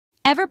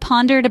Ever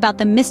pondered about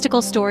the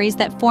mystical stories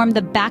that form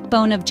the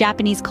backbone of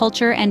Japanese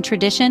culture and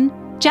tradition?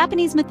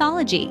 Japanese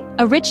mythology,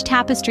 a rich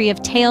tapestry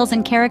of tales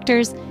and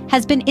characters,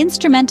 has been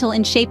instrumental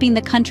in shaping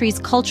the country's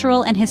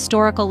cultural and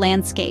historical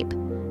landscape.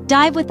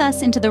 Dive with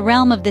us into the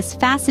realm of this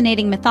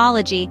fascinating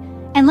mythology,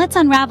 and let's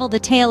unravel the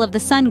tale of the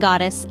sun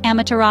goddess,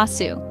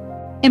 Amaterasu.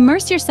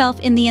 Immerse yourself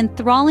in the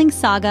enthralling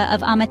saga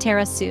of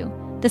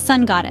Amaterasu, the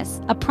sun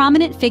goddess, a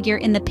prominent figure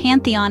in the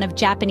pantheon of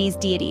Japanese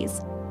deities.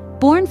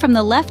 Born from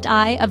the left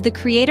eye of the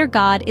creator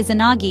god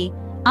Izanagi,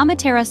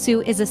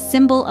 Amaterasu is a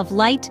symbol of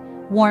light,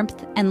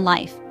 warmth, and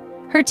life.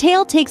 Her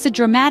tale takes a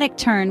dramatic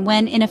turn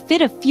when, in a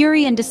fit of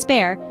fury and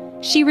despair,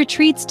 she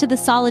retreats to the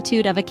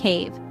solitude of a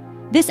cave.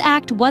 This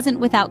act wasn't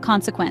without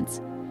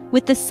consequence.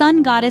 With the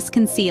sun goddess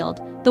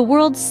concealed, the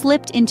world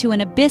slipped into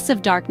an abyss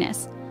of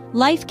darkness.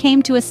 Life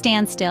came to a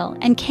standstill,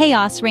 and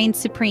chaos reigned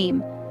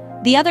supreme.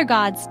 The other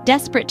gods,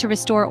 desperate to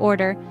restore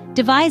order,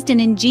 devised an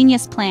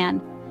ingenious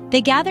plan. They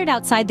gathered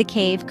outside the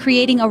cave,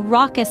 creating a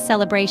raucous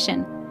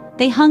celebration.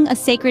 They hung a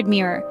sacred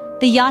mirror,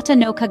 the Yata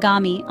no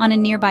Kagami, on a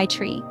nearby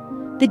tree.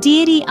 The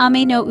deity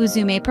Ame no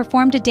Uzume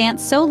performed a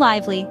dance so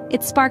lively,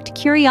 it sparked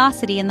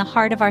curiosity in the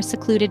heart of our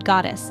secluded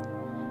goddess.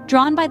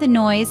 Drawn by the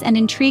noise and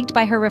intrigued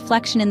by her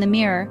reflection in the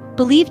mirror,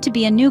 believed to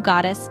be a new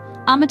goddess,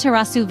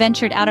 Amaterasu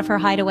ventured out of her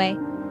hideaway.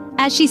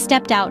 As she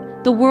stepped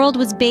out, the world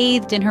was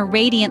bathed in her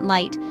radiant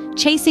light,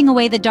 chasing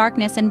away the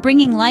darkness and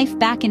bringing life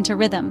back into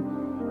rhythm.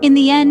 In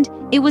the end,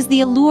 it was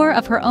the allure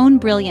of her own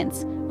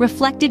brilliance,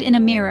 reflected in a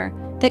mirror,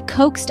 that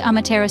coaxed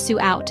Amaterasu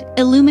out,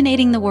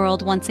 illuminating the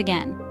world once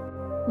again.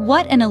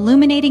 What an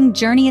illuminating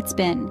journey it's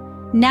been,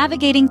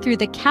 navigating through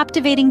the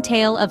captivating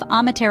tale of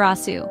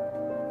Amaterasu.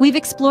 We've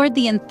explored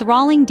the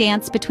enthralling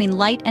dance between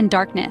light and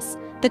darkness,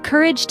 the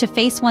courage to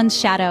face one's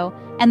shadow,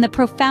 and the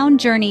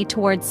profound journey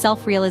towards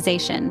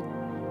self-realization.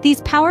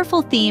 These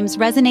powerful themes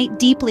resonate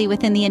deeply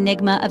within the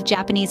enigma of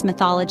Japanese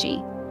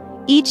mythology.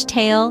 Each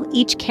tale,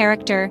 each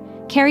character,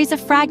 carries a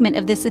fragment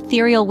of this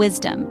ethereal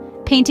wisdom,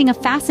 painting a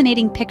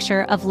fascinating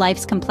picture of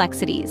life's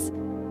complexities.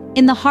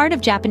 In the heart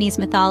of Japanese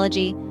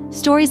mythology,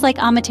 stories like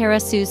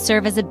Amaterasu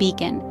serve as a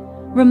beacon,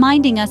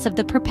 reminding us of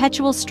the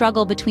perpetual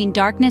struggle between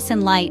darkness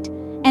and light,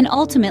 and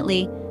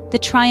ultimately, the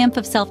triumph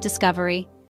of self-discovery.